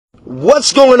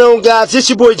What's going on, guys? It's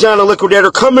your boy John the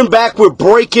Liquidator coming back with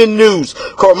breaking news.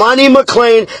 Cormani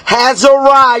McClain has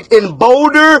arrived in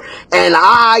Boulder and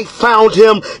I found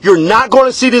him. You're not going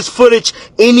to see this footage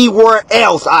anywhere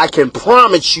else. I can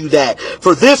promise you that.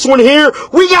 For this one here,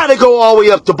 we got to go all the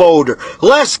way up to Boulder.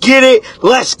 Let's get it.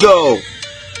 Let's go.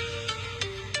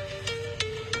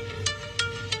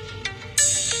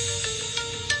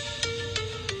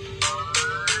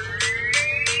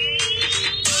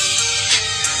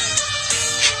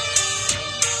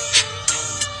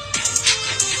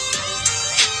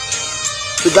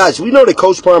 So guys, we know that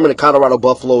Coach Prime and the Colorado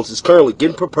Buffaloes is currently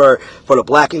getting prepared for the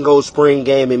Black and Gold Spring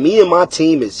game, and me and my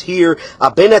team is here.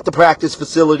 I've been at the practice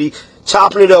facility,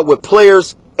 chopping it up with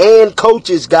players and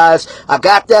coaches, guys. I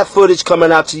got that footage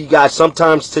coming out to you guys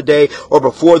sometimes today or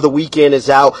before the weekend is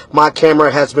out. My camera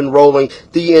has been rolling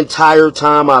the entire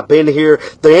time I've been here.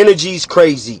 The energy's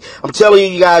crazy. I'm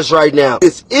telling you guys right now,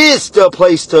 this is the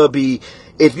place to be.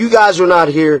 If you guys are not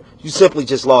here, you simply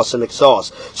just lost an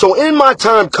exhaust. So in my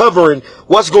time covering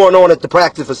what's going on at the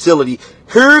practice facility,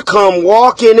 here come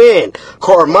walking in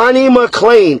Cormani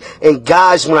McClain. And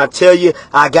guys, when I tell you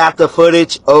I got the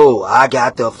footage, oh, I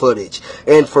got the footage.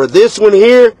 And for this one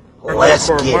here, let's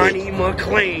get it. Cormani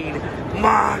McClain,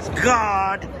 my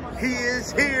God, he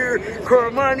is here.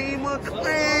 Cormani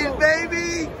McClain,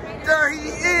 baby. There he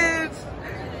is.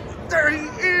 There he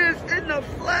is in the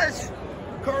flesh.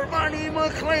 Cormani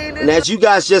McClain. And as you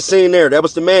guys just seen there, that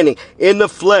was the man in the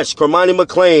flesh, Cormani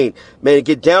McClain. Man,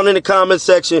 get down in the comment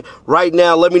section right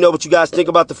now. Let me know what you guys think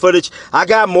about the footage. I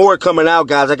got more coming out,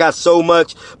 guys. I got so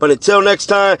much. But until next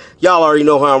time, y'all already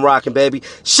know how I'm rocking, baby.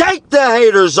 Shake the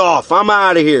haters off. I'm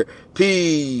out of here.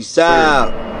 Peace out.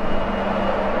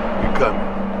 You coming.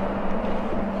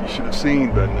 You should have seen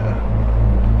by now.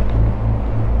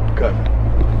 Coming.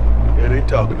 Yeah, they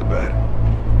talking about it.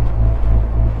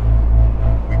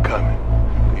 Coming.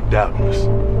 They doubting us.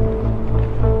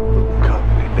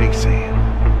 Coming. They saying.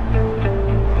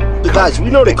 Guys, we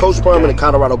know that Coach Prime and the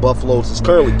Colorado Buffaloes is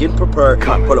currently getting prepared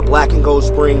for the Black and Gold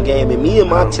Spring game, and me and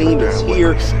my team is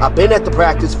here. I've been at the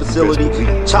practice facility,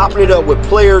 chopping it up with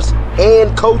players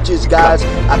and coaches, guys.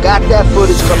 I got that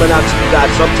footage coming out to you guys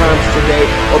sometimes today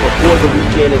or before the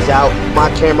weekend is out.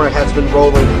 My camera has been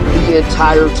rolling the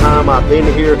entire time I've been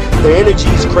here. The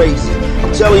energy's crazy.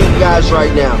 I'm telling you guys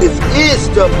right now, this is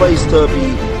the place to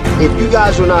be. If you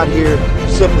guys are not here, you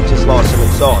simply just lost an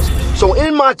exhaust. So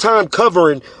in my time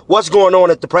covering what's going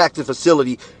on at the practice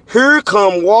facility, here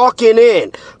come walking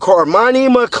in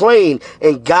Cormani McClain.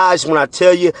 And guys, when I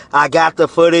tell you I got the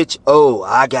footage, oh,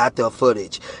 I got the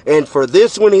footage. And for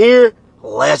this one here,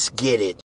 let's get it.